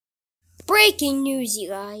Breaking news, you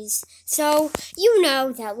guys. So, you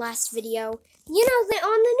know that last video, that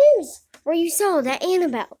on the news, where you saw that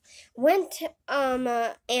Annabelle went,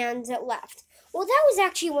 and left. Well, that was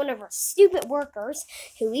actually one of our stupid workers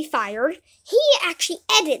who we fired. He actually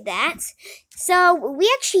edited that. So,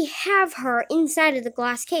 we actually have her inside of the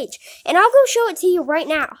glass cage. And I'll go show it to you right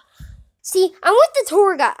now. See, I'm with the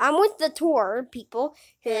tour guy. I'm with the tour people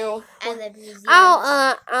who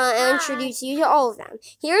I'll introduce you to all of them.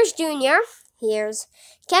 Here's Junior. Here's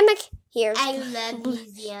Kamek. Here's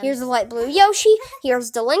here's the light blue Yoshi.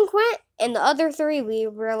 Here's Delinquent, and the other three we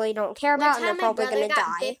really don't care about, and they're probably gonna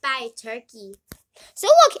die. Bit by a turkey. So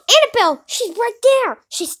look, Annabelle, she's right there.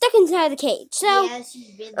 She's stuck inside the cage. So yeah,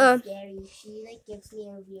 she's really scary. She gives me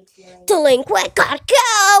a weird feeling. Delinquent, gotta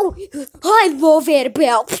go. I love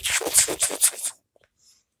Annabelle.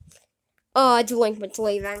 Delinquent's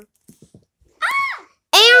leaving.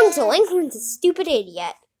 And Delinquent's a stupid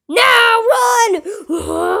idiot. Now run!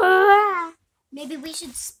 Maybe we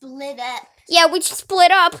should split up. Yeah, we should split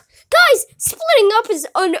up. Guys, splitting up is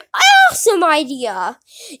an awesome idea.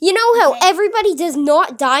 You know how everybody does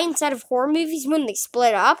not die inside of horror movies when they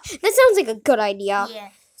split up? That sounds like a good idea. Yeah.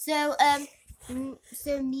 So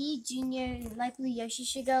me, Junior, and likely Yoshi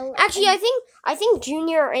should go. Actually, I think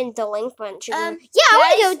Junior and Delinquent should go. Yeah, I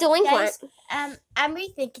want to go with Delinquent. Guys, I'm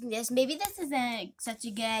rethinking this. Maybe this isn't such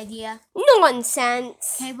a good idea.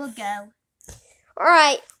 Nonsense. Okay, we'll go. All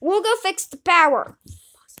right, we'll go fix the power.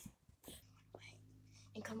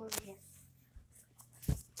 And come over here.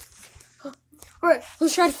 All right,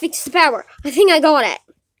 let's try to fix the power. I think I got it.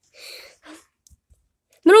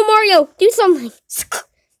 Little Mario, do something.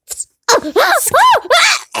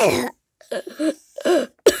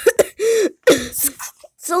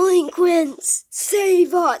 Delinquents,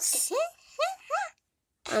 save us.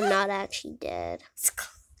 I'm not actually dead.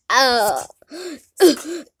 No!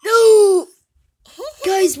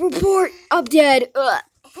 Guys, report. I'm dead.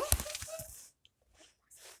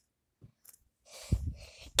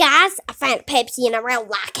 Guys, I found a Pepsi and I really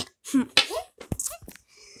like it.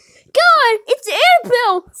 God, it's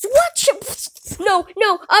Annabelle! What?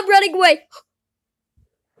 No, I'm running away.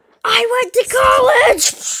 I went to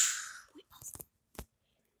college!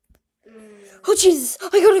 Oh, Jesus,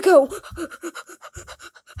 I gotta go.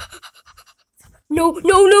 No.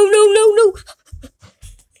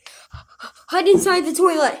 Hide inside the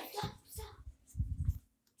toilet.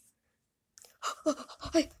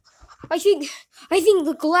 I think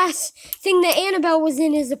the glass thing that Annabelle was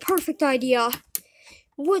in is a perfect idea.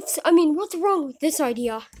 What's wrong with this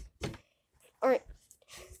idea? Alright.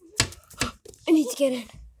 I need to get in.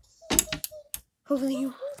 Hopefully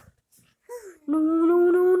you. No.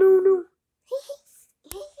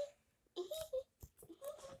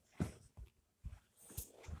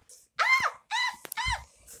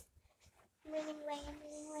 I'm running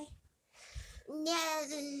away. No.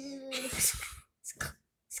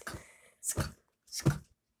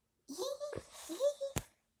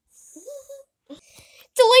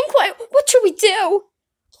 Delinquent, what should we do?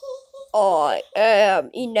 I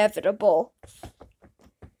am inevitable.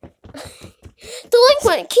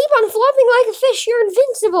 Delinquent, keep on flopping like a fish. You're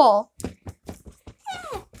invincible.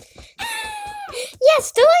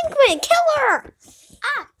 Yes, Delinquent, kill her.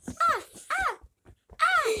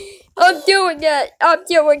 I'm doing it.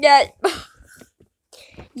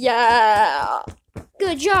 Yeah.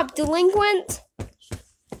 Good job, Delinquent.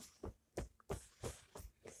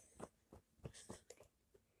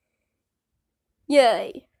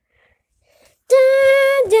 Yay.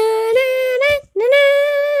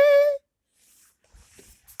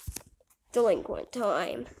 Delinquent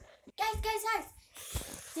time. Guys.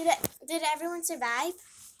 Did everyone survive?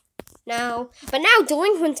 No. But now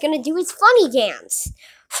Delinquent's gonna do his funny dance.